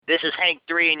This is Hank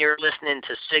 3, and you're listening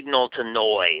to Signal to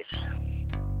Noise.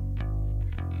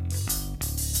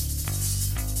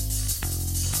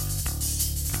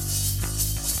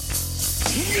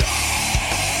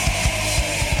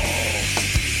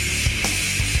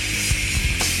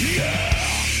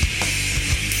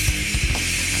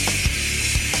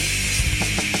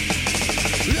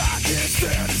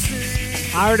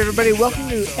 All right, everybody, welcome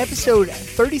to episode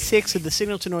 36 of the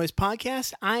Signal to Noise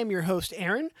podcast. I am your host,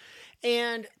 Aaron,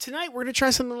 and tonight we're going to try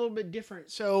something a little bit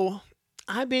different. So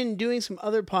I've been doing some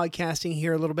other podcasting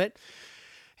here a little bit,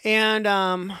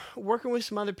 and working with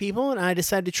some other people, and I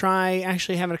decided to try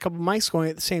actually having a couple mics going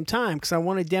at the same time because I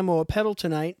want to demo a pedal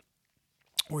tonight,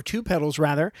 or two pedals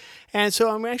rather, and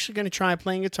so I'm actually going to try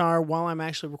playing guitar while I'm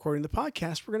actually recording the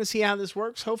podcast. We're going to see how this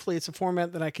works. Hopefully it's a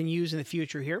format that I can use in the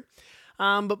future here.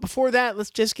 But before that,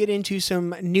 let's just get into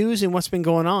some news and what's been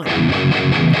going on.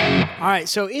 All right,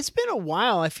 so it's been a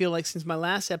while, I feel like, since my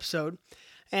last episode,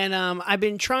 and I've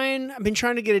been trying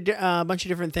to get a bunch of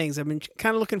different things. I've been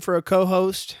kind of looking for a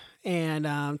co-host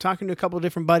and talking to a couple of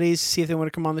different buddies to see if they want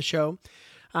to come on the show.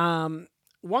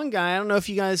 One guy, I don't know if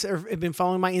you guys have been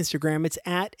following my Instagram. It's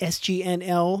at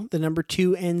SGNL, the number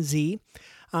 2NZ,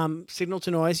 Signal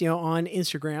to Noise, on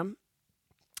Instagram.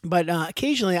 But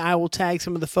occasionally I will tag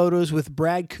some of the photos with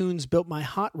Brad Coons Built My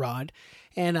Hot Rod.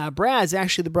 And Brad's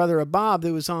actually the brother of Bob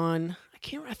that was on,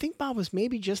 I think Bob was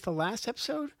maybe just the last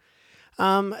episode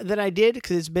that I did,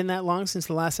 because it's been that long since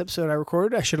the last episode I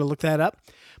recorded. I should have looked that up.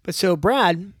 But so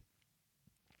Brad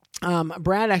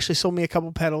actually sold me a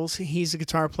couple pedals. He's a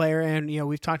guitar player, and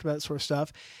we've talked about that sort of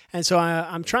stuff. And so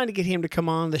I'm trying to get him to come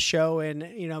on the show and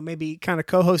maybe kind of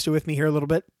co-host it with me here a little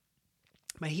bit.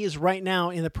 But he is right now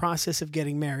in the process of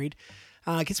getting married.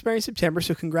 Gets married in September,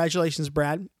 so congratulations,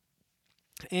 Brad.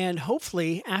 And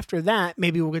hopefully after that,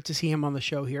 maybe we'll get to see him on the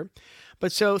show here.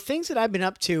 But so things that I've been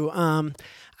up to,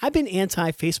 I've been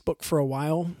anti-Facebook for a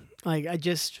while. Like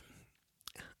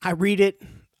I read it.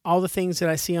 All the things that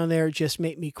I see on there just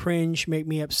make me cringe, make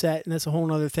me upset, and that's a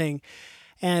whole other thing.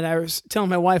 And I was telling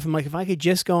my wife, I'm like, if I could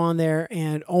just go on there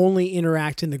and only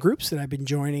interact in the groups that I've been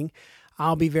joining,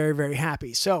 I'll be very, very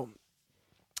happy. So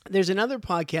there's another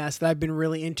podcast that I've been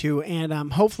really into, and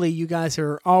hopefully you guys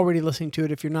are already listening to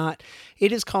it. If you're not,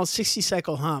 it is called 60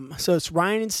 Cycle Hum. So it's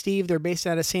Ryan and Steve. They're based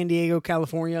out of San Diego,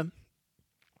 California.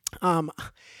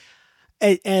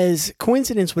 As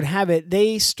coincidence would have it,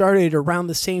 they started around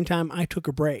the same time I took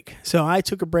a break. So I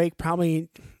took a break probably,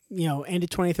 end of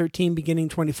 2013, beginning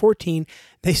 2014.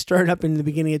 They started up in the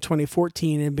beginning of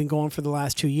 2014 and have been going for the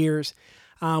last 2 years.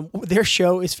 Their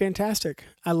show is fantastic.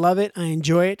 I love it. I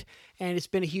enjoy it. And it's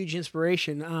been a huge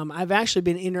inspiration. I've actually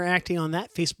been interacting on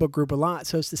that Facebook group a lot.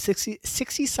 So it's the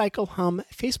 60 Cycle Hum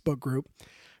Facebook group.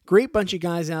 Great bunch of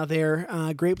guys out there.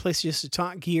 Great place just to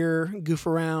talk gear, goof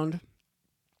around.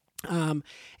 And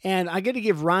I got to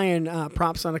give Ryan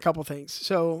props on a couple things.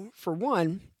 So for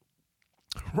one,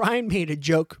 Ryan made a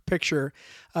joke picture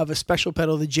of a special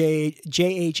pedal the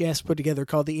JHS put together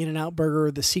called the In-N-Out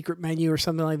Burger, the secret menu or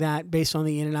something like that, based on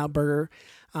the In-N-Out Burger.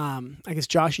 I guess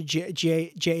Josh at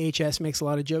JHS makes a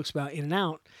lot of jokes about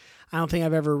In-N-Out. I don't think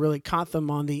I've ever really caught them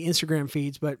on the Instagram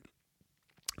feeds, but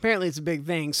apparently it's a big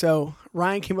thing. So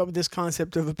Ryan came up with this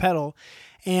concept of a pedal,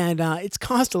 and it's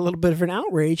caused a little bit of an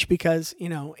outrage because,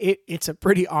 it's a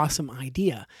pretty awesome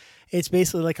idea. It's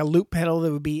basically like a loop pedal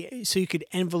that would be so you could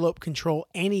envelope control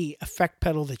any effect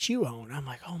pedal that you own. I'm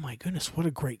like, oh my goodness, what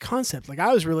a great concept. Like,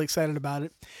 I was really excited about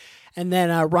it. And then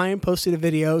Ryan posted a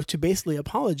video to basically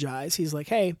apologize. He's like,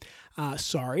 hey,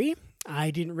 sorry.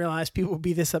 I didn't realize people would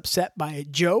be this upset by a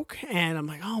joke. And I'm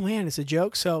like, oh man, it's a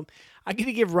joke. So I get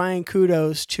to give Ryan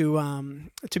kudos to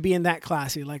being that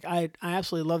classy. Like, I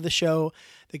absolutely love the show.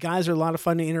 The guys are a lot of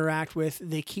fun to interact with.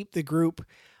 They keep the group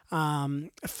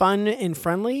fun and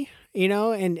friendly,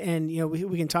 and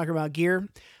we can talk about gear.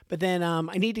 But then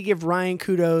I need to give Ryan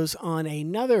kudos on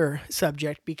another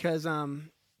subject because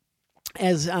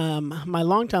as my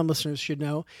longtime listeners should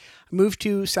know, I moved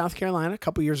to South Carolina a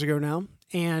couple years ago now,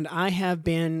 and I have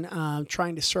been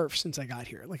trying to surf since I got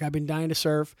here. Like, I've been dying to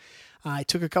surf. I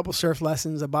took a couple surf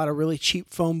lessons. I bought a really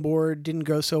cheap foam board. Didn't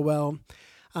go so well.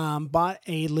 Bought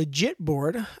a legit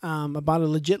board. I bought a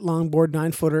legit longboard,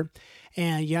 9-footer,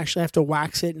 and you actually have to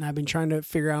wax it, and I've been trying to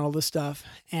figure out all this stuff.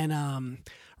 And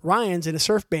Ryan's in a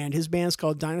surf band. His band's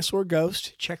called Dinosaur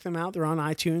Ghost. Check them out. They're on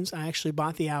iTunes. I actually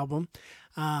bought the album.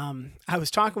 I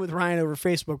was talking with Ryan over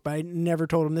Facebook, but I never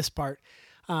told him this part.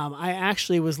 I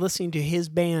actually was listening to his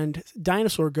band,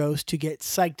 Dinosaur Ghost, to get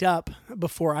psyched up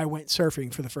before I went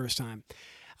surfing for the first time,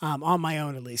 on my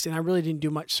own at least. And I really didn't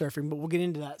do much surfing, but we'll get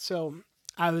into that. So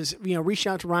I was, reaching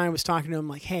out to Ryan, was talking to him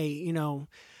like, hey,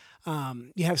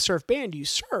 You have surf band, do you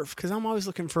surf? Because I'm always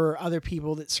looking for other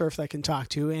people that surf that I can talk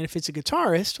to. And if it's a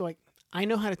guitarist, like I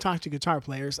know how to talk to guitar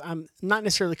players. I'm not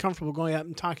necessarily comfortable going up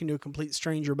and talking to a complete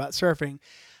stranger about surfing.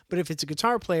 But if it's a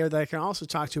guitar player that I can also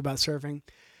talk to about surfing,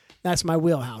 that's my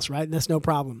wheelhouse, right? And that's no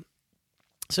problem.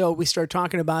 So we started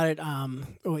talking about it.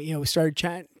 We started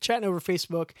chatting over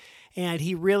Facebook, and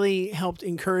he really helped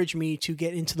encourage me to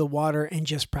get into the water and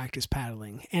just practice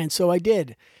paddling. And so I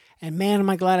did. And man, am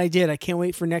I glad I did. I can't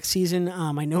wait for next season.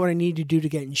 I know what I need to do to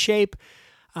get in shape.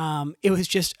 It was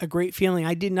just a great feeling.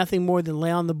 I did nothing more than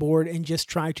lay on the board and just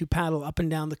try to paddle up and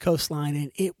down the coastline,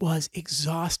 and it was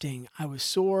exhausting. I was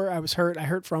sore. I was hurt. I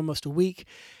hurt for almost a week,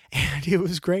 and it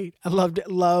was great. I loved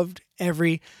it. Loved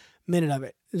every minute of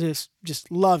it.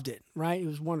 Just loved it, right? It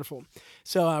was wonderful.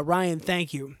 So, Ryan,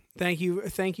 thank you. Thank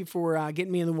you for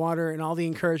getting me in the water and all the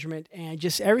encouragement and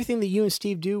just everything that you and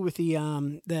Steve do with the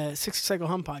 60 Cycle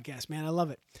Hum podcast, man. I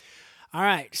love it. All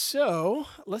right, so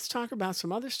let's talk about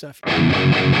some other stuff.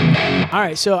 All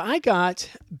right, so I got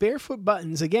Barefoot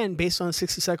Buttons, again, based on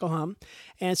 60 Cycle Hum.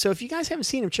 And so if you guys haven't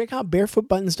seen them, check out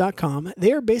barefootbuttons.com.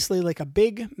 They are basically like a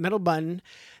big metal button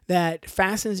that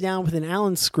fastens down with an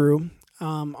Allen screw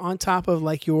on top of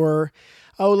like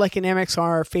like an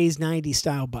MXR Phase 90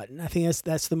 style button. I think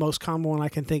that's the most common one I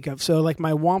can think of. So like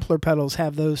my Wampler pedals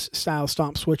have those style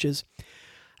stomp switches.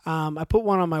 I put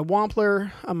one on my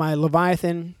Wampler, on my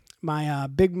Leviathan, my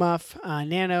Big Muff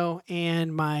Nano,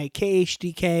 and my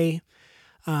KHDK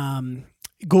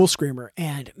Ghoul Screamer.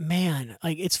 And man,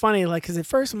 like it's funny, like because at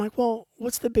first I'm like, well,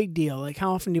 what's the big deal? Like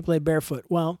how often do you play barefoot?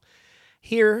 Well,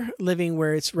 here, living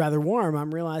where it's rather warm,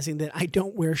 I'm realizing that I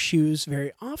don't wear shoes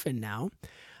very often now.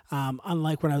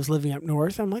 Unlike when I was living up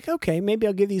north, I'm like, okay, maybe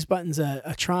I'll give these buttons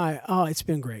a try. Oh, it's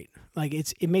been great. Like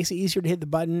it makes it easier to hit the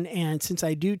button. And since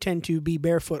I do tend to be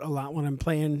barefoot a lot when I'm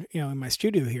playing, in my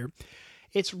studio here,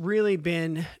 it's really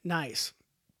been nice.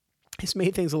 It's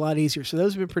made things a lot easier. So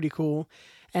those have been pretty cool.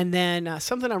 And then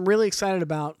something I'm really excited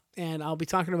about, and I'll be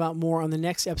talking about more on the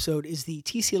next episode, is the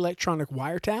TC Electronic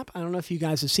Wiretap. I don't know if you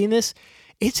guys have seen this.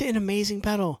 It's an amazing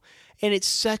pedal, and it's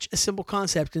such a simple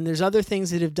concept. And there's other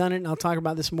things that have done it, and I'll talk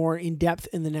about this more in depth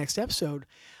in the next episode.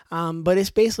 But it's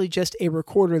basically just a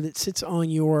recorder that sits on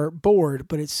your board,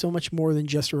 but it's so much more than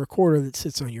just a recorder that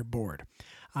sits on your board.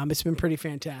 It's been pretty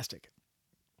fantastic.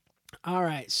 All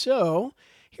right, so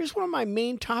here's one of my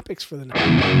main topics for the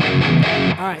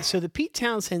night. All right, so the Pete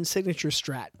Townshend Signature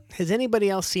Strat. Has anybody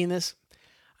else seen this?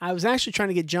 I was actually trying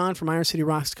to get John from Iron City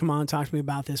Rocks to come on and talk to me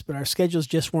about this, but our schedules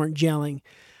just weren't gelling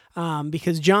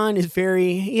because John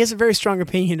he has a very strong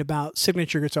opinion about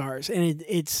signature guitars, and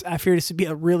I fear this to be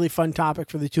a really fun topic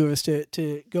for the two of us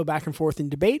to go back and forth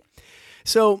and debate.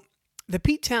 So the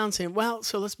Pete Townshend,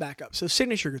 so let's back up. So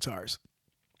signature guitars.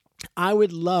 I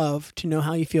would love to know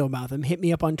how you feel about them. Hit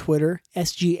me up on Twitter,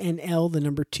 SGNL, the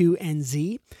number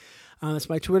 2NZ. That's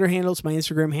my Twitter handle. It's my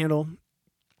Instagram handle.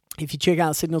 If you check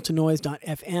out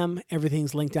signaltonoise.fm,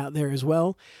 everything's linked out there as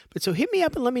well. But so hit me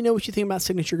up and let me know what you think about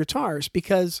signature guitars,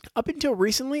 because up until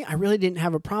recently, I really didn't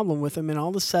have a problem with them. And all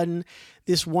of a sudden,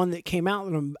 this one that came out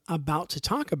that I'm about to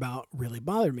talk about really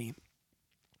bothered me.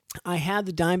 I had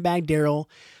the Dimebag Darrell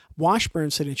Washburn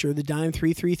signature, the Dime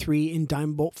 333 in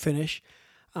dime bolt finish.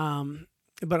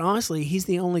 But honestly, he's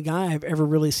the only guy I've ever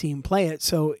really seen play it.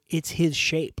 So it's his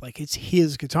shape, like it's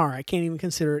his guitar. I can't even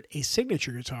consider it a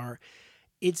signature guitar.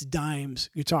 It's Dime's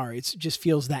guitar. It just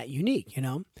feels that unique,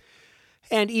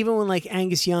 And even when like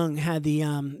Angus Young had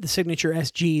the signature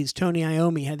SGs, Tony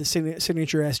Iommi had the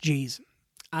signature SGs,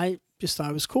 I just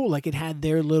thought it was cool. Like it had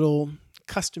their little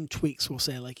custom tweaks, we'll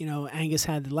say. Like, Angus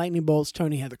had the lightning bolts,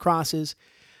 Tony had the crosses,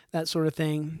 that sort of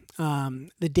thing.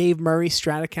 The Dave Murray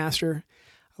Stratocaster.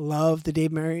 Love the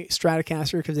Dave Murray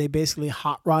Stratocaster because they basically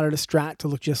hot rodded a Strat to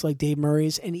look just like Dave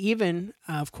Murray's. And even,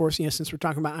 of course, since we're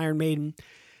talking about Iron Maiden,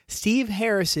 Steve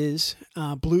Harris's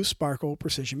Blue Sparkle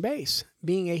Precision Bass.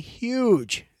 Being a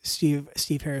huge Steve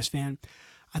Harris fan,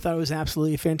 I thought it was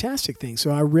absolutely a fantastic thing.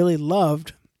 So I really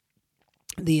loved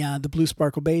the Blue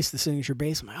Sparkle bass, the signature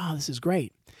bass. I'm like, oh, this is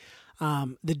great.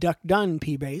 The Duck Dunn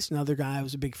P bass, another guy I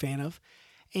was a big fan of.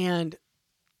 And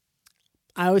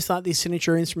I always thought these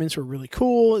signature instruments were really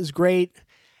cool. It was great.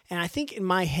 And I think in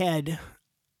my head,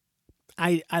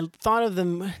 I thought of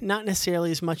them not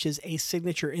necessarily as much as a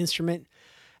signature instrument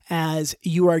as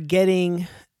you are getting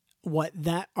what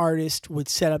that artist would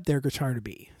set up their guitar to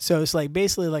be. So it's like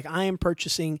basically like I am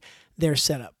purchasing their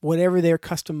setup, whatever their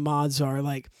custom mods are,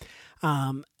 like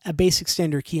a bass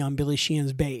extender key on Billy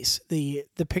Sheehan's bass, the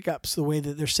pickups, the way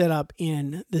that they're set up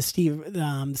in the Steve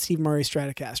Murray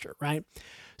Stratocaster, right?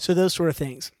 So those sort of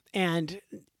things. And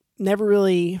never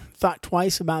really thought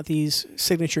twice about these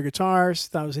signature guitars.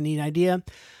 Thought it was a neat idea.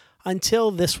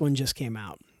 until this one just came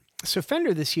out. So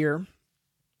Fender this year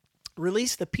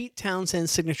released the Pete Townshend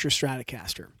Signature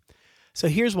Stratocaster. So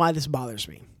here's why this bothers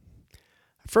me.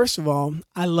 First of all,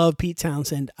 I love Pete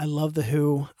Townshend. I love The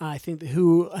Who. I think The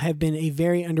Who have been a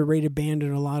very underrated band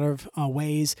in a lot of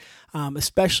ways,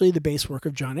 especially the bass work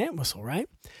of John Entwistle, right?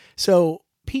 So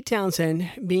Pete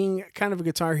Townshend, being kind of a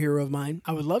guitar hero of mine,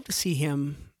 I would love to see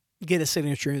him get a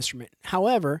signature instrument.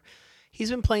 However,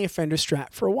 he's been playing a Fender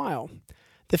Strat for a while.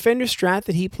 The Fender Strat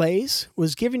that he plays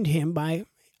was given to him by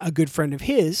a good friend of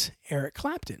his, Eric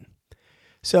Clapton.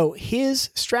 So his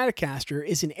Stratocaster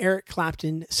is an Eric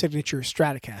Clapton signature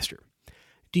Stratocaster.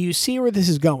 Do you see where this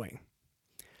is going?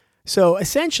 So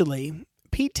essentially,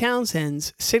 Pete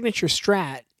Townshend's signature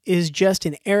Strat is just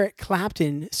an Eric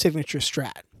Clapton signature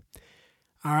Strat.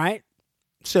 All right?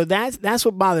 So that's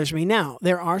what bothers me. Now,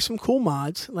 there are some cool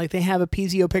mods, like they have a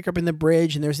piezo pickup in the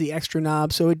bridge and there's the extra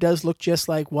knob, so it does look just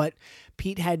like what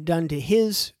Pete had done to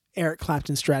his Eric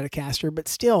Clapton Stratocaster, but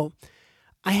still,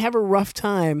 I have a rough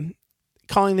time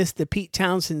calling this the Pete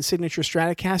Townshend Signature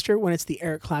Stratocaster when it's the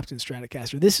Eric Clapton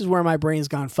Stratocaster. This is where my brain's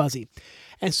gone fuzzy.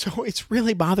 And so it's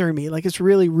really bothering me. Like, it's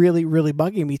really, really, really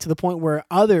bugging me to the point where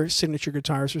other signature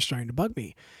guitars are starting to bug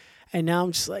me. And now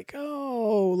I'm just like,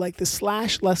 oh, like the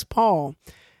Slash Les Paul,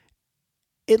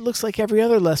 it looks like every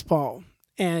other Les Paul.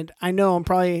 And I know I'm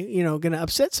probably, going to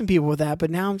upset some people with that, but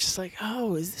now I'm just like,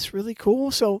 oh, is this really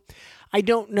cool? So I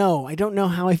don't know. I don't know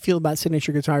how I feel about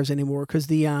signature guitars anymore, because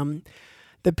the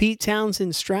Pete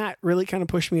Townshend Strat really kind of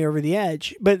pushed me over the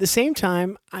edge. But at the same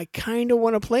time, I kind of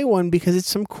want to play one because it's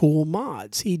some cool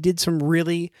mods. He did some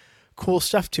really cool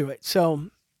stuff to it. So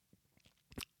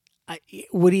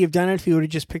would he have done it if he would have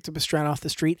just picked up a Strat off the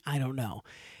street? I don't know.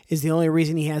 Is the only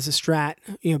reason he has a Strat,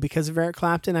 because of Eric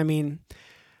Clapton? I mean,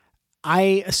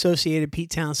 I associated Pete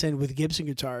Townshend with Gibson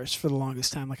guitars for the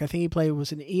longest time. Like, I think he played,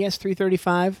 was an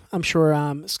ES335. I'm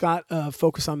sure Scott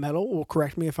Focus on Metal will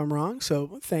correct me if I'm wrong.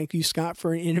 So thank you, Scott,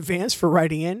 in advance for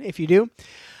writing in, if you do.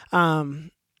 I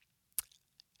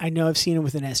know I've seen him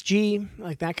with an SG,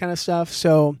 like that kind of stuff.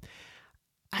 So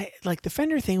I like the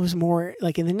Fender thing was more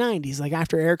like in the 90s. Like,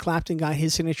 after Eric Clapton got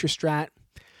his signature Strat,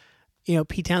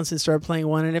 Pete Townshend started playing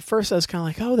one. And at first I was kind of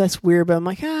like, oh, that's weird. But I'm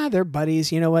like, they're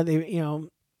buddies. You know what?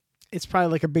 It's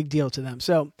probably like a big deal to them.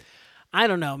 So I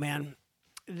don't know, man.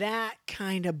 That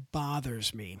kind of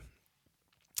bothers me.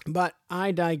 But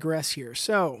I digress here.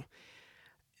 So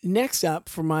next up,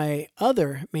 for my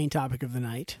other main topic of the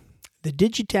night, the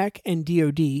Digitech and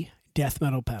DoD death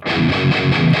metal pedal.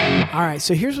 All right,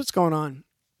 so here's what's going on.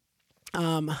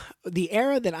 The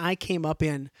era that I came up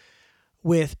in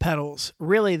with pedals,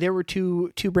 really, there were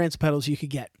two brands of pedals you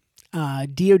could get,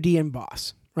 DoD and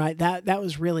Boss. Right, that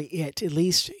was really it. At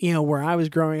least, where I was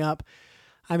growing up.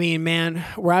 I mean, man,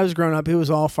 where I was growing up, it was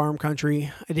all farm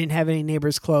country. I didn't have any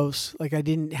neighbors close. Like, I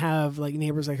didn't have like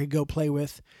neighbors I could go play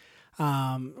with,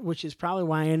 which is probably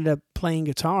why I ended up playing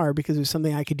guitar, because it was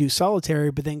something I could do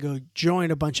solitary, but then go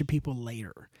join a bunch of people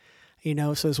later.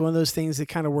 So it's one of those things that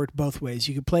kind of worked both ways.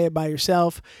 You could play it by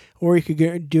yourself, or you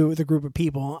could do it with a group of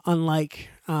people. Unlike,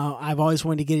 I've always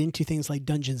wanted to get into things like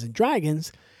Dungeons and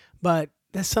Dragons, but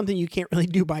that's something you can't really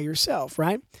do by yourself,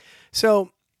 right?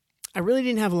 So I really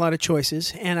didn't have a lot of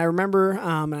choices. And I remember,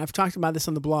 and I've talked about this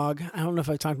on the blog. I don't know if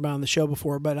I've talked about it on the show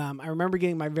before, but I remember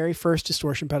getting my very first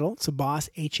distortion pedal. It's a Boss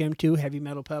HM2 heavy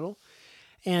metal pedal.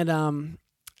 And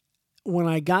when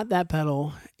I got that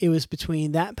pedal, it was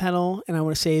between that pedal and I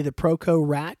want to say the Proco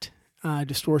Rat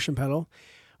distortion pedal,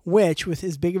 which, with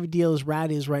as big of a deal as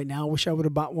Rat is right now, I wish I would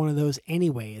have bought one of those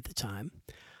anyway at the time.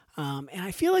 And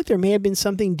I feel like there may have been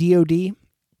something DoD,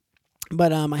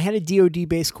 but I had a DoD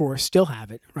bass core, still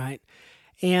have it, right?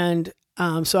 And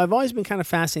so I've always been kind of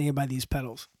fascinated by these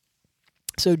pedals.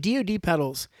 So DoD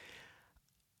pedals,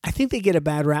 I think they get a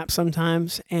bad rap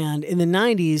sometimes. And in the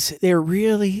 90s, they're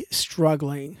really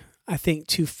struggling, I think,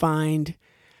 to find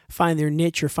their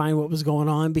niche or find what was going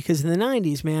on. Because in the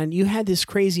 90s, man, you had this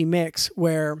crazy mix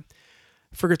where,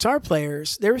 for guitar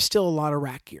players, there was still a lot of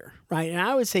rack gear, right? And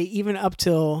I would say even up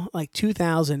till like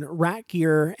 2000, rack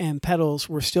gear and pedals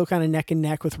were still kind of neck and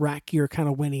neck, with rack gear kind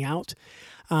of winning out.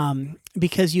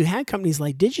 Because you had companies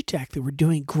like Digitech that were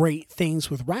doing great things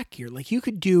with rack gear. Like, you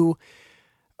could do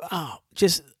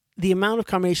just the amount of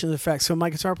combinations of effects. So my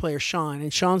guitar player, Sean,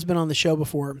 and Sean's been on the show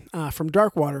before, from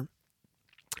Darkwater.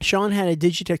 Sean had a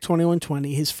Digitech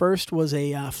 2120. His first was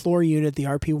a floor unit, the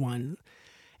RP1.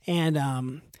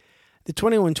 And the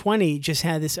 2120 just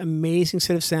had this amazing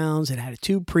set of sounds. It had a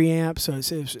tube preamp, so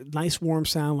it was a nice warm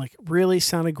sound, like really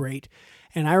sounded great.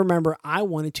 And I remember I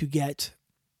wanted to get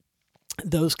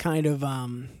those kind of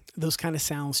those kind of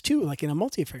sounds too, like in a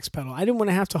multi-effects pedal. I didn't want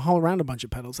to have to haul around a bunch of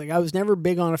pedals. Like I was never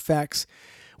big on effects,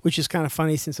 which is kind of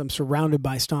funny since I'm surrounded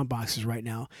by stomp boxes right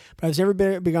now. But I was never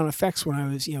big on effects when I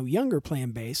was, younger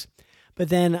playing bass. But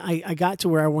then I got to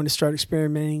where I wanted to start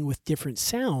experimenting with different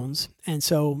sounds. And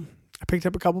so I picked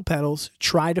up a couple pedals,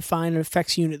 tried to find an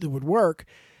effects unit that would work,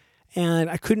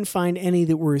 and I couldn't find any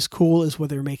that were as cool as what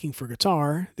they were making for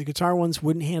guitar. The guitar ones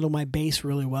wouldn't handle my bass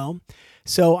really well,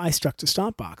 so I stuck to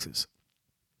stomp boxes.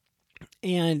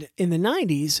 And in the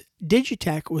 90s,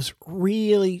 Digitech was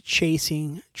really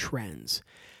chasing trends.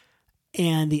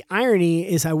 And the irony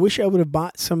is I wish I would have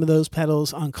bought some of those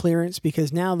pedals on clearance,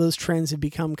 because now those trends have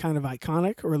become kind of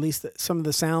iconic, or at least some of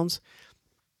the sounds.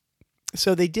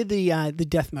 So they did the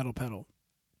death metal pedal.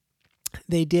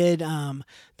 They did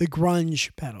the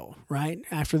grunge pedal, right?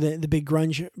 After the big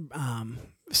grunge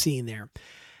scene there.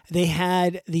 They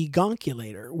had the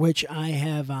Gonculator, which I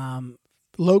have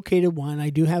located one.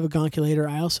 I do have a Gonculator.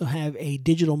 I also have a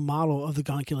digital model of the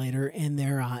Gonculator in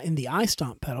there in the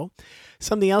iStomp pedal.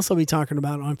 Something else I'll be talking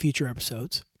about on future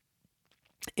episodes.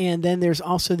 And then there's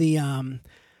also the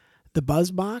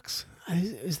Buzzbox.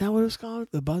 Is that what it's called?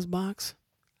 The Buzzbox?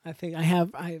 I think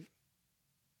I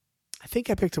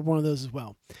think I picked up one of those as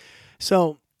well.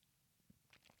 So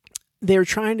they're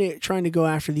trying to go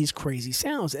after these crazy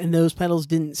sounds, and those pedals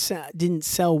didn't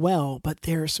sell well, but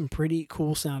there are some pretty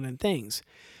cool sounding things.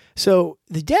 So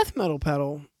the death metal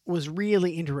pedal was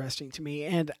really interesting to me,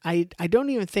 and I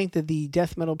don't even think that the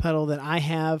death metal pedal that I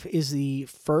have is the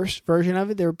first version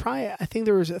of it. I think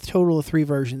there was a total of 3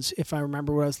 versions, if I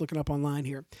remember what I was looking up online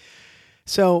here.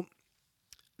 So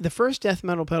the first death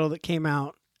metal pedal that came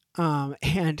out,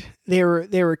 and they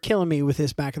were killing me with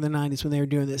this back in the 90s when they were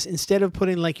doing this. Instead of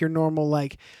putting like your normal,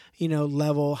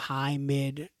 level, high,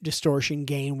 mid, distortion,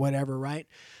 gain, whatever, right?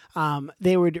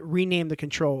 They would rename the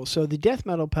controls. So the death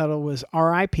metal pedal was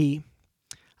RIP,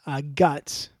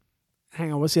 Guts.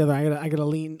 Hang on, what's the other? I gotta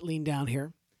lean down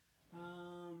here.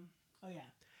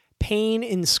 Pain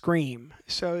and Scream.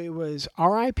 So it was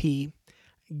RIP,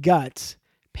 Guts,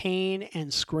 Pain,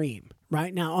 and Scream.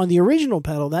 Right now on the original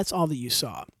pedal, that's all that you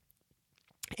saw.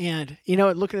 And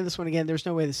looking at this one again, there's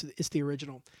no way it's the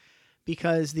original,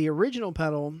 because the original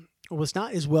pedal was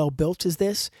not as well built as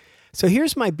this. So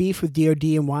here's my beef with DoD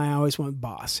and why I always went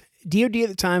Boss. DoD at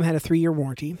the time had a 3-year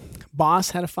warranty.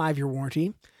 Boss had a 5-year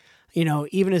warranty.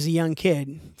 Even as a young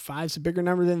kid, 5's a bigger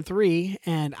number than 3,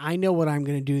 and I know what I'm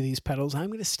going to do to these pedals. I'm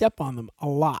going to step on them a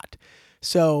lot.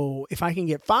 So if I can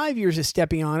get 5 years of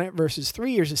stepping on it versus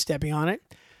 3 years of stepping on it,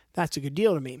 that's a good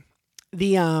deal to me.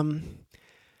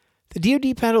 The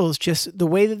DoD pedal is just the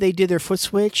way that they did their foot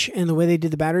switch and the way they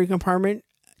did the battery compartment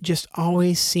just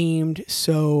always seemed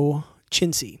so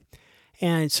chintzy.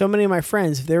 And so many of my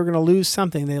friends, if they were going to lose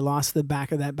something, they lost the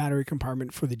back of that battery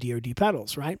compartment for the DoD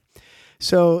pedals, right?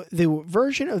 So the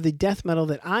version of the death metal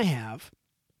that I have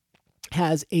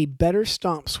has a better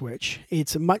stomp switch.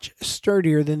 It's much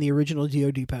sturdier than the original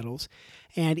DoD pedals.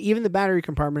 And even the battery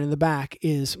compartment in the back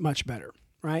is much better,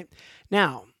 right?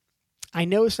 Now, I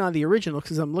know it's not the original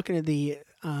because I'm looking at the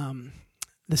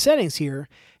settings here.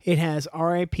 It has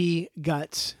RIP,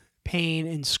 Guts, Pain,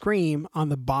 and Scream on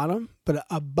the bottom, but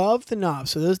above the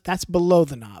knobs, so that's below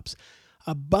the knobs.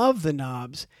 Above the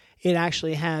knobs, it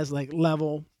actually has like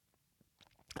level,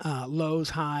 lows,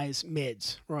 highs,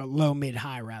 mids, or low, mid,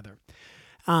 high rather.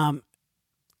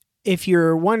 If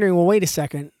you're wondering, well, wait a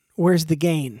second, where's the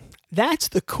gain? That's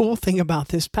the cool thing about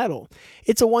this pedal.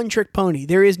 It's a one-trick pony.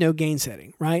 There is no gain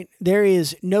setting, right? There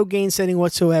is no gain setting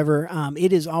whatsoever.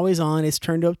 It is always on. It's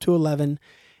turned up to 11.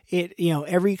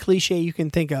 Every cliche you can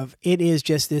think of. It is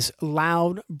just this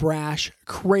loud, brash,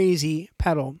 crazy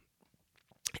pedal,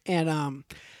 and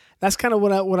that's kind of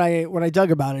what I dug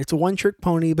about it. It's a one-trick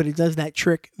pony, but it does that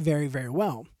trick very, very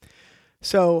well.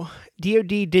 So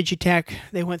DoD Digitech,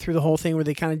 they went through the whole thing where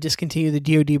they kind of discontinued the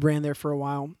DoD brand there for a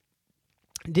while.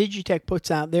 Digitech puts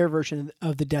out their version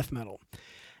of the death metal.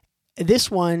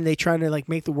 This one, they try to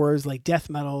make the words like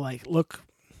death metal look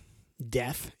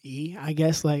death-y, I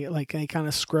guess, like they kind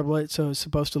of scribble it so it's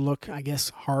supposed to look, I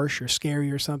guess, harsh or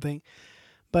scary or something.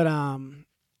 But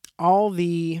all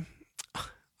the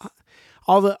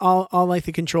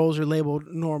controls are labeled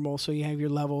normal, so you have your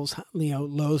levels,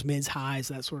 lows, mids, highs,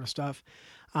 that sort of stuff.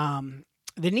 The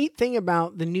neat thing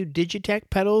about the new Digitech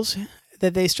pedals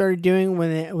that they started doing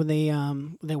when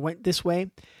they went this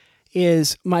way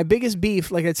is my biggest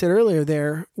beef, like I said earlier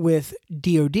there with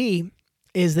DoD,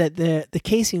 is that the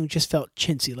casing just felt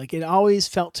chintzy. Like it always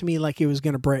felt to me like it was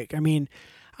going to break. I mean,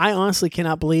 I honestly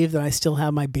cannot believe that I still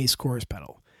have my bass chorus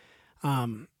pedal.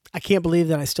 I can't believe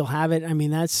that I still have it. I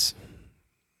mean, that's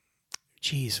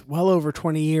well over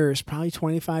 20 years, probably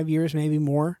 25 years, maybe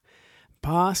more,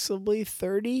 possibly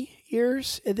 30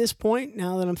 years at this point,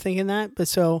 now that I'm thinking that. But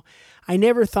so I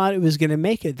never thought it was going to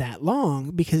make it that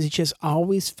long because it just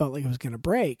always felt like it was going to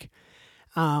break.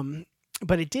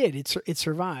 But it did. It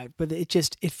survived. But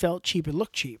it felt cheap. It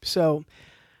looked cheap. So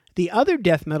the other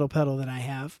death metal pedal that I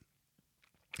have,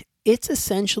 it's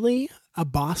essentially a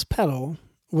Boss pedal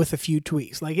with a few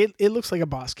tweaks. Like it looks like a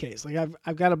Boss case. Like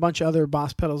I've got a bunch of other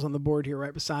Boss pedals on the board here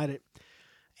right beside it.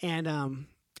 And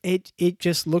it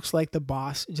just looks like the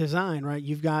Boss design, right?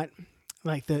 You've got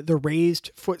like the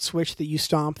raised foot switch that you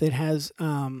stomp that has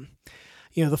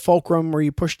the fulcrum where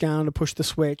you push down to push the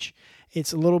switch.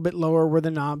 It's a little bit lower where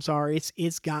the knobs are.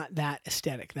 It's got that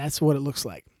aesthetic. That's what it looks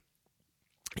like.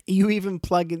 You even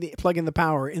plug in the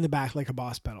power in the back like a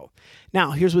Boss pedal.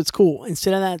 Now, here's what's cool.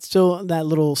 Instead of that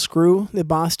little screw that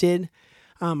Boss did,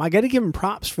 I got to give them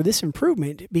props for this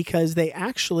improvement because they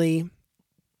actually,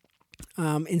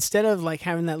 instead of like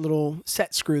having that little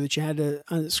set screw that you had to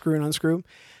unscrew and unscrew,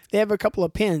 they have a couple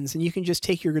of pins, and you can just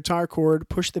take your guitar cord,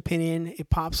 push the pin in, it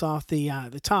pops off the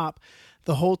top.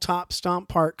 The whole top stomp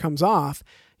part comes off.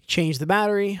 Change the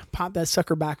battery, pop that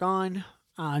sucker back on.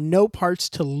 No parts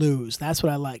to lose. That's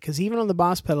what I like. Because even on the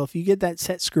Boss pedal, if you get that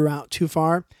set screw out too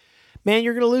far, man,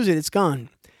 you're going to lose it. It's gone.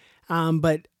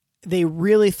 But they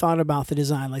really thought about the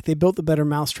design. Like they built the better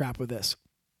mousetrap with this.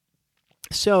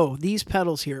 So these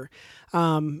pedals here,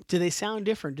 do they sound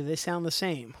different? Do they sound the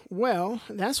same? Well,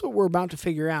 that's what we're about to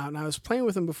figure out. And I was playing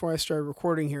with them before I started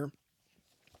recording here.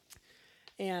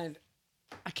 And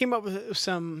I came up with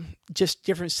some just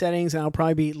different settings, and I'll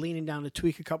probably be leaning down to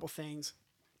tweak a couple things.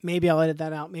 Maybe I'll edit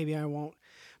that out. Maybe I won't.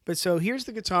 But so here's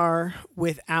the guitar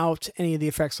without any of the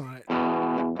effects on it.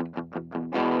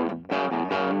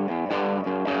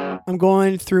 I'm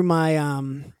going through my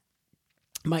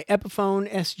my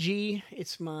Epiphone SG.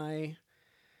 It's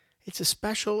a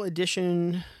special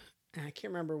edition. I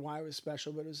can't remember why it was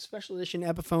special, but it was a special edition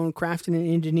Epiphone crafted in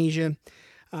Indonesia.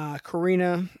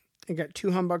 Carina. I got 2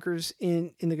 humbuckers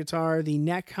in the guitar. The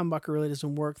neck humbucker really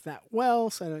doesn't work that well,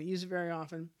 so I don't use it very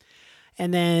often.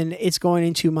 And then it's going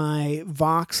into my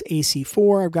Vox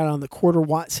AC4. I've got it on the 1/4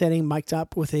 watt setting, mic'd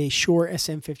up with a Shure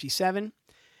SM57.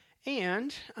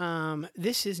 And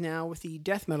this is now with the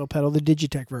death metal pedal, the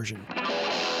Digitech version.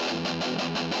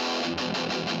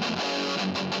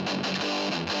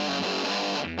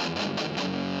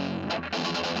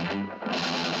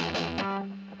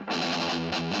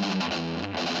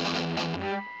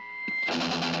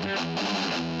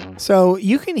 So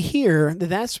you can hear that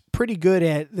that's pretty good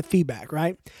at the feedback,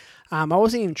 right? I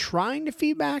wasn't even trying to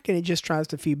feedback, and it just tries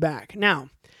to feedback. Now,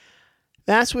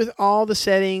 that's with all the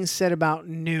settings set about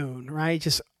noon, right?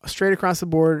 Just straight across the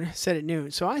board, set at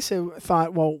noon. So I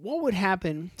thought, well, what would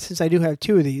happen since I do have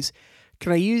 2 of these?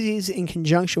 Could I use these in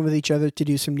conjunction with each other to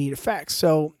do some neat effects?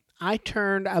 So I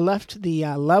left the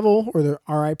level, or the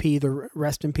RIP, the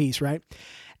rest in peace, right,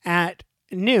 at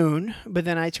noon, but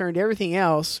then I turned everything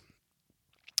else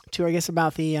to, I guess,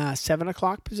 about the 7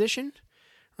 o'clock position,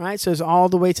 right? So it's all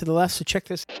the way to the left. So check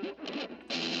this.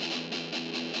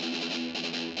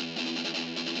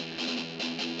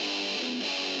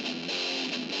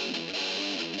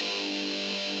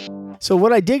 So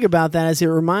what I dig about that is it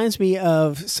reminds me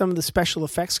of some of the special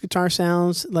effects guitar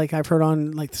sounds like I've heard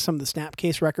on like some of the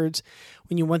Snapcase records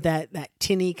when you want that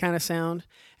tinny kind of sound.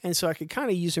 And so I could kind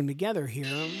of use them together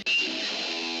here.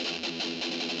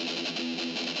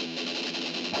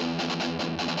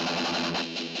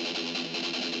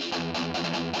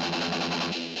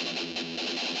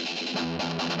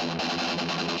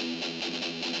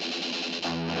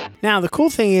 Now, the cool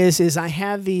thing is I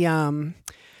have the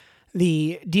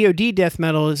DoD death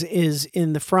metal is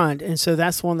in the front, and so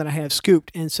that's the one that I have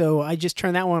scooped. And so I just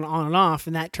turn that one on and off,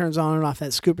 and that turns on and off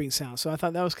that scooping sound. So I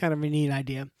thought that was kind of a neat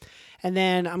idea. And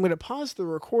then I'm going to pause the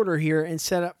recorder here and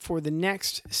set up for the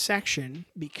next section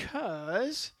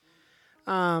because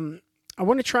I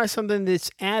want to try something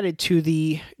that's added to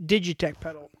the Digitech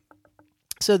pedal.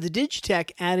 So the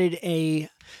Digitech added a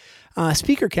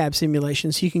speaker cab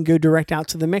simulation so you can go direct out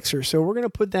to the mixer. So we're going to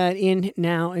put that in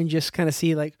now and just kind of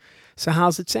see like, so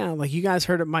how's it sound? Like you guys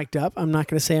heard it mic'd up. I'm not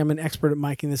going to say I'm an expert at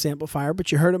miking this amplifier,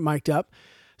 but you heard it mic'd up.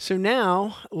 So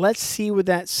now let's see what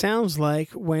that sounds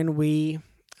like when we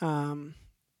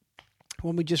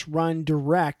just run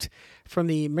direct from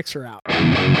the mixer out.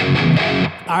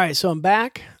 All right, so I'm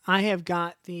back. I have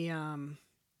got the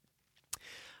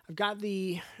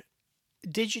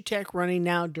Digitech running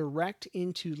now direct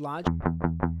into Logic.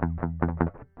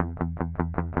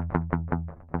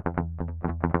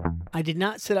 I did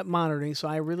not set up monitoring, so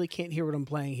I really can't hear what I'm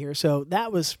playing here. So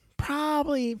that was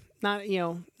probably not,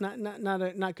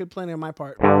 not good planning on my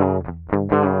part.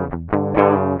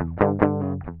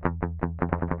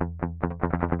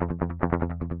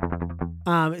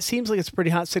 It seems like it's a pretty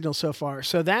hot signal so far.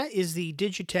 So that is the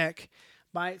Digitech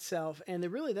by itself. And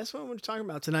that's what I want to talk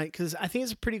about tonight, because I think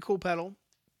it's a pretty cool pedal.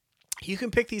 You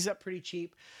can pick these up pretty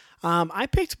cheap. I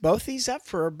picked both these up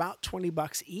for about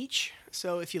 $20 each.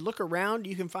 So if you look around,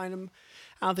 you can find them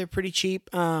out there pretty cheap.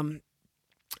 I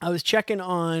was checking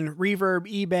on Reverb,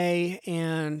 eBay,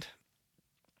 and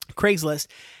Craigslist,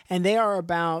 and they are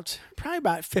probably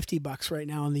about $50 right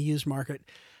now on the used market.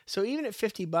 So even at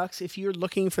 $50, if you're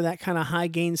looking for that kind of high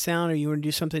gain sound, or you want to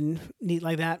do something neat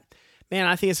like that, man,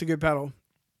 I think it's a good pedal.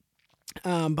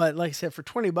 But like I said, for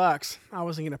 $20, I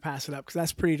wasn't going to pass it up, because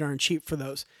that's pretty darn cheap for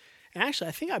those. And actually,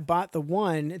 I think I bought the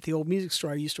one at the old music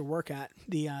store I used to work at,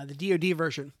 the DoD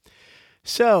version.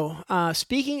 So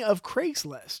speaking of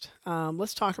Craigslist,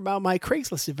 let's talk about my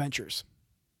Craigslist adventures.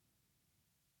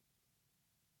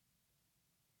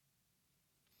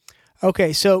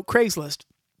 Okay, so Craigslist.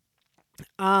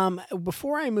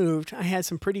 Before I moved, I had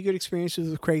some pretty good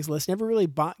experiences with Craigslist. Never really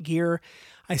bought gear.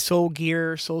 I sold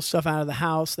gear, sold stuff out of the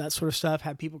house, that sort of stuff.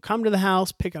 Had people come to the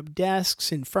house, pick up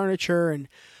desks and furniture and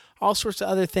all sorts of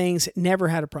other things. Never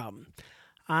had a problem.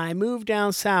 I moved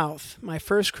down south. My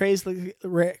first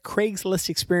Craigslist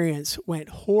experience went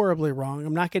horribly wrong.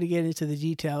 I'm not going to get into the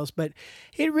details, but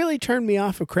it really turned me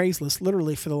off of Craigslist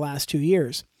literally for the last 2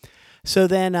 years. So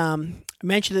then I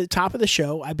mentioned at the top of the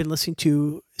show, I've been listening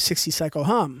to 60 Cycle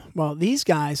Hum. Well, these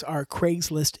guys are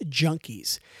Craigslist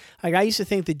junkies. Like, I used to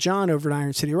think that John over at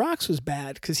Iron City Rocks was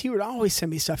bad, because he would always send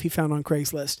me stuff he found on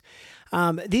Craigslist.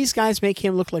 These guys make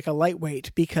him look like a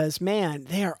lightweight, because, man,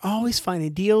 they are always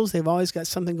finding deals. They've always got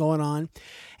something going on.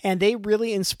 And they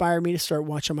really inspire me to start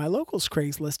watching my locals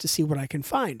Craigslist to see what I can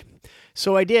find.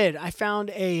 So I did. I found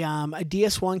a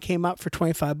DS1 came up for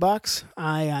 $25.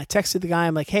 I texted the guy.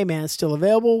 I'm like, hey, man, it's still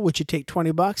available. Would you take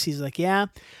 $20? He's like, yeah.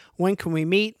 When can we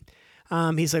meet?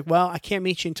 He's like, well, I can't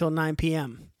meet you until 9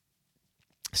 p.m.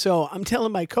 So I'm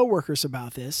telling my coworkers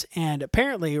about this. And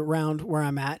apparently around where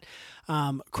I'm at,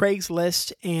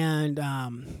 Craigslist and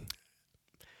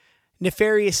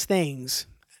Nefarious Things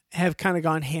have kind of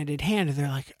gone hand in hand. And they're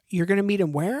like, you're going to meet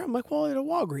him where? I'm like, well, at a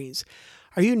Walgreens.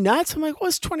 Are you nuts? I'm like, well,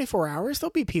 it's 24 hours.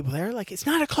 There'll be people there. Like, it's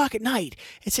 9 o'clock at night.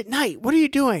 It's at night. What are you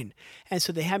doing? And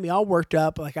so they had me all worked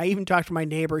up. Like, I even talked to my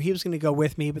neighbor. He was going to go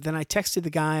with me. But then I texted the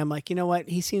guy. I'm like, you know what?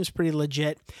 He seems pretty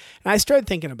legit. And I started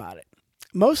thinking about it.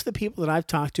 Most of the people that I've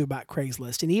talked to about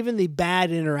Craigslist, and even the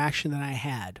bad interaction that I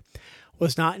had,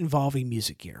 was not involving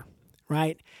music gear,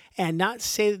 right? And not to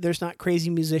say that there's not crazy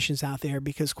musicians out there,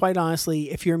 because quite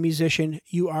honestly, if you're a musician,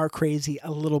 you are crazy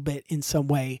a little bit in some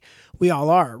way. We all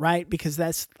are, right? Because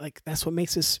that's what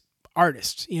makes us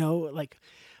artists. Like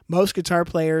most guitar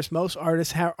players, most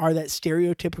artists are that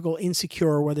stereotypical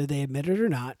insecure, whether they admit it or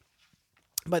not.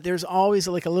 But there's always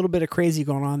like a little bit of crazy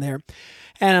going on there.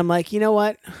 And I'm like, you know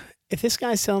what? If this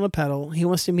guy's selling a pedal, he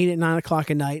wants to meet at 9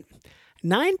 o'clock at night.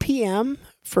 9 p.m.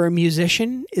 for a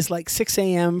musician is like 6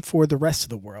 a.m. for the rest of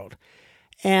the world.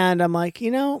 And I'm like,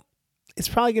 it's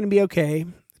probably going to be okay.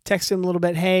 Texted him a little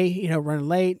bit. Hey, running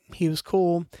late. He was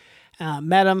cool.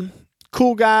 Met him.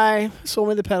 Cool guy. Sold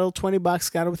me the pedal,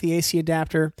 $20. Got it with the AC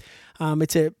adapter.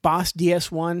 It's a Boss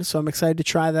DS1, so I'm excited to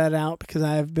try that out, because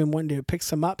I've been wanting to pick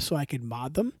some up so I could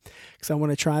mod them, because I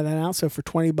want to try that out. So for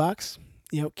 $20,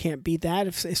 can't beat that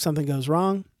if something goes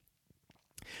wrong.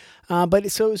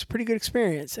 But so it was a pretty good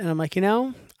experience. And I'm like,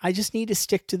 I just need to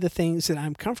stick to the things that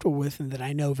I'm comfortable with and that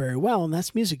I know very well. And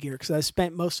that's music gear, because I've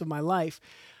spent most of my life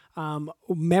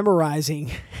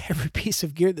memorizing every piece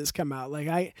of gear that's come out.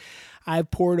 Like I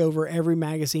poured over every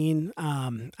magazine.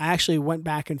 I actually went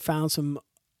back and found some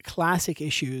classic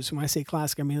issues. When I say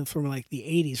classic, I mean from like the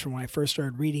 80s, from when I first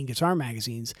started reading guitar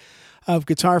magazines, of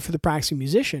Guitar for the Practicing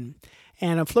Musician.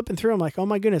 And I'm flipping through. I'm like, oh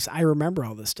my goodness, I remember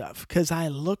all this stuff, because I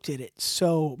looked at it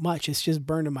so much. It's just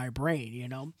burned in my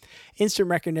brain, instant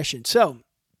recognition. So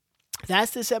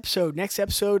that's this episode. Next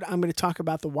episode, I'm going to talk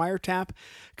about the Wiretap,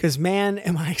 because man,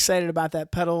 am I excited about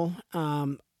that pedal.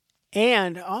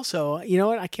 And also, you know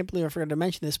what? I can't believe I forgot to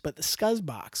mention this, but the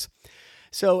Scuzzbox.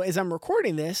 So as I'm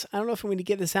recording this, I don't know if I'm going to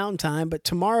get this out in time, but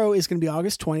tomorrow is going to be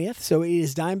August 20th. So it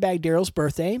is Dimebag Darrell's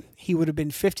birthday. He would have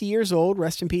been 50 years old.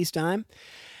 Rest in peace, Dime.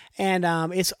 And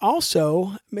it's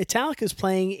also, Metallica's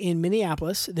playing in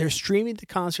Minneapolis. They're streaming the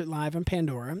concert live on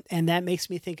Pandora. And that makes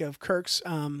me think of Kirk's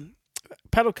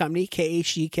pedal company,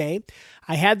 KHDK.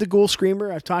 I had the Ghoul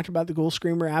Screamer. I've talked about the Ghoul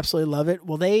Screamer. Absolutely love it.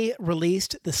 Well, they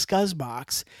released the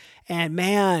Scuzzbox. And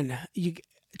man, you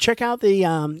check out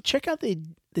the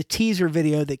teaser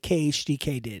video that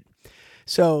KHDK did.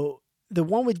 So the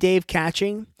one with Dave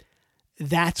Catching,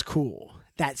 that's cool.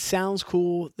 That sounds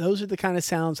cool. Those are the kind of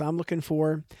sounds I'm looking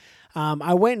for.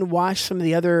 I went and watched some of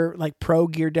the other like pro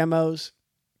gear demos.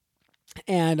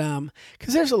 And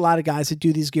because there's a lot of guys that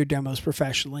do these gear demos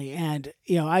professionally. And,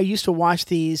 I used to watch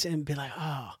these and be like,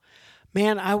 oh,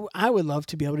 man, I would love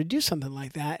to be able to do something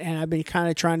like that. And I've been kind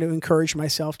of trying to encourage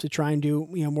myself to try and do,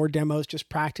 more demos, just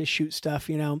practice, shoot stuff.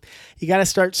 You got to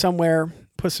start somewhere,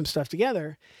 put some stuff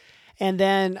together. And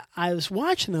then I was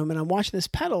watching them, and I'm watching this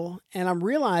pedal, and I'm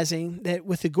realizing that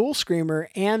with the Ghoul Screamer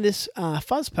and this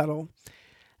fuzz pedal,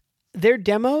 their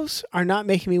demos are not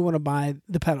making me want to buy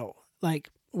the pedal. Like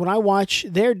when I watch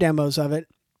their demos of it,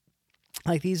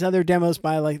 like these other demos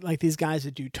by like these guys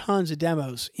that do tons of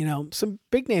demos, some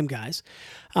big name guys,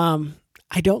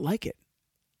 I don't like it.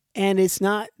 And it's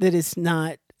not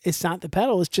the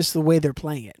pedal, it's just the way they're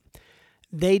playing it.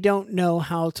 They don't know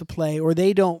how to play, or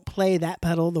they don't play that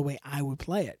pedal the way I would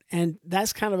play it. And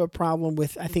that's kind of a problem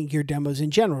with, I think, your demos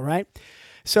in general, right?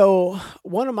 So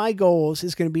one of my goals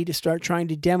is going to be to start trying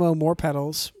to demo more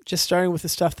pedals, just starting with the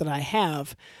stuff that I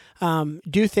have.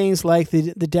 Do things like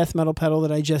the death metal pedal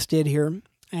that I just did here.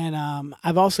 And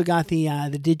I've also got the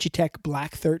Digitech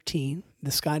Black 13,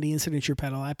 the Scott Ian signature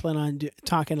pedal. I plan on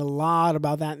talking a lot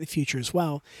about that in the future as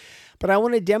well. But I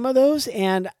want to demo those,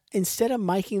 and instead of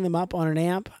miking them up on an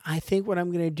amp, I think what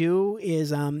I'm going to do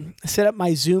is set up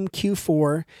my Zoom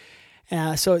Q4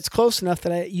 so it's close enough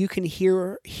that you can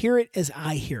hear it as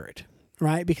I hear it,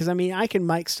 right? Because, I can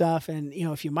mic stuff, and,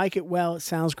 if you mic it well, it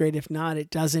sounds great. If not,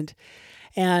 it doesn't.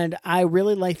 And I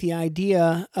really like the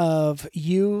idea of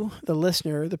you, the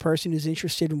listener, the person who's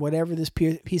interested in whatever this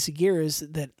piece of gear is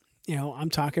that, I'm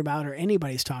talking about, or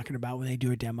anybody's talking about when they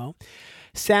do a demo,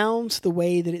 sounds the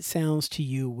way that it sounds to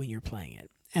you when you're playing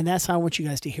it. And that's how I want you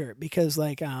guys to hear it. Because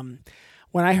when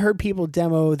I heard people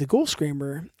demo the Ghoul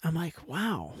Screamer, I'm like,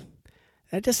 wow,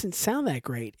 that doesn't sound that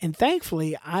great. And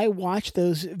thankfully, I watched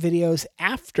those videos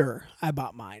after I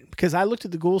bought mine, because I looked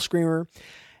at the Ghoul Screamer.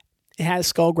 It had a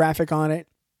skull graphic on it.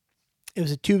 It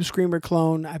was a Tube Screamer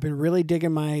clone. I've been really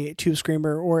digging my Tube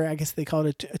Screamer, or I guess they call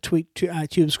it a tweaked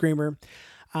Tube Screamer.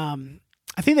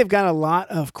 I think they've got a lot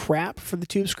of crap for the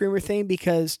Tube Screamer thing,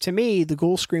 because to me, the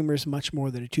Ghoul Screamer is much more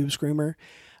than a Tube Screamer.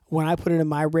 When I put it in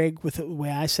my rig with the way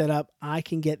I set up, I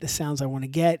can get the sounds I want to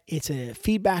get. It's a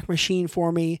feedback machine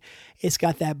for me. It's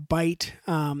got that bite,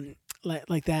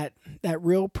 like that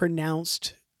real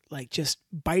pronounced, like just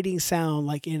biting sound,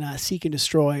 like in Seek and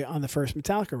Destroy on the first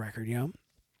Metallica record,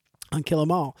 on Kill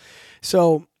 'Em All.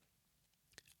 So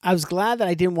I was glad that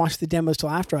I didn't watch the demos till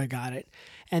after I got it.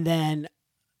 And then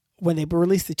when they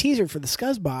released the teaser for the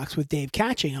Scuzzbox with Dave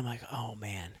Catching, I'm like, oh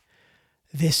man,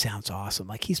 this sounds awesome.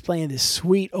 Like he's playing this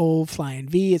sweet old Flying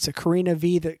V. It's a Carina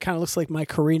V that kind of looks like my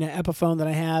Carina Epiphone that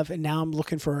I have. And now I'm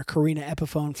looking for a Carina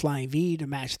Epiphone Flying V to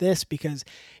match this, because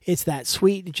it's that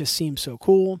sweet. It just seems so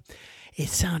cool. It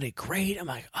sounded great. I'm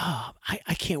like, oh,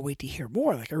 I can't wait to hear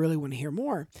more. Like I really want to hear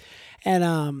more.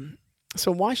 And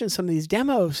so I'm watching some of these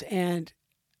demos, and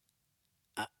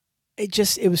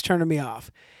it was turning me off.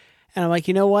 And I'm like,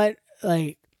 you know what?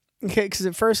 Like, okay, because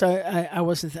at first I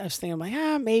was thinking, like,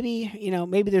 maybe,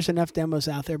 maybe there's enough demos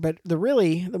out there. But the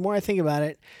more I think about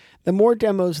it, the more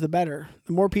demos, the better.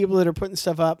 The more people that are putting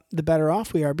stuff up, the better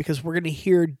off we are, because we're going to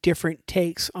hear different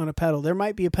takes on a pedal. There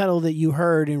might be a pedal that you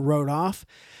heard and wrote off,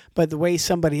 but the way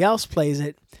somebody else plays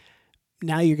it,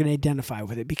 now you're going to identify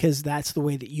with it, because that's the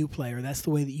way that you play, or that's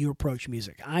the way that you approach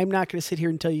music. I'm not going to sit here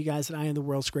and tell you guys that I am the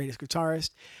world's greatest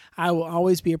guitarist. I will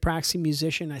always be a practicing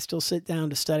musician. I still sit down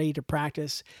to study, to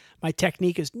practice. My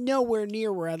technique is nowhere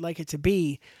near where I'd like it to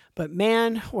be. But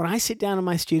man, when I sit down in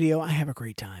my studio, I have a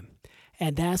great time.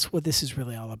 And that's what this is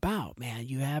really all about, man.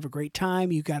 You have a great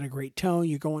time. You got a great tone.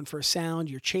 You're going for a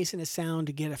sound. You're chasing a sound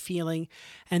to get a feeling.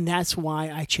 And that's why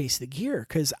I chase the gear,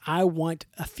 because I want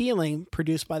a feeling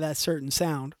produced by that certain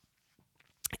sound.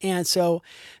 And so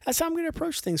that's how I'm going to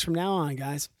approach things from now on,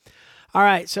 guys. All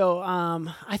right. So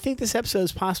I think this episode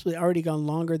has possibly already gone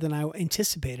longer than I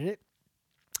anticipated it.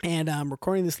 And I'm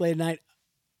recording this late at night.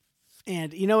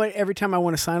 And you know what? Every time I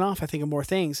want to sign off, I think of more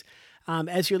things.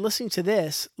 As you're listening to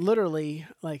this, literally,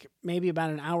 like maybe about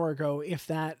an hour ago, if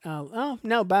that, about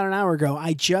an hour ago,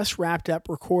 I just wrapped up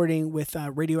recording with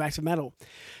Radioactive Metal.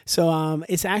 So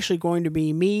it's actually going to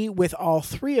be me with all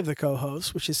three of the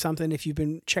co-hosts, which is something, if you've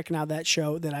been checking out that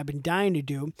show, that I've been dying to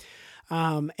do.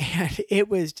 And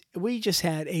we just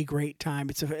had a great time.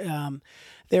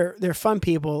 They're fun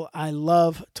people. I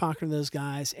love talking to those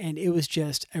guys, and it was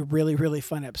just a really, really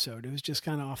fun episode. It was just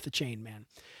kind of off the chain, man.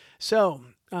 So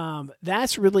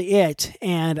that's really it.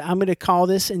 And I'm going to call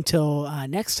this until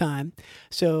next time.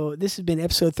 So this has been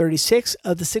episode 36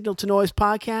 of the Signal to Noise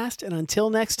podcast. And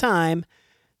until next time,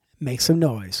 make some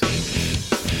noise.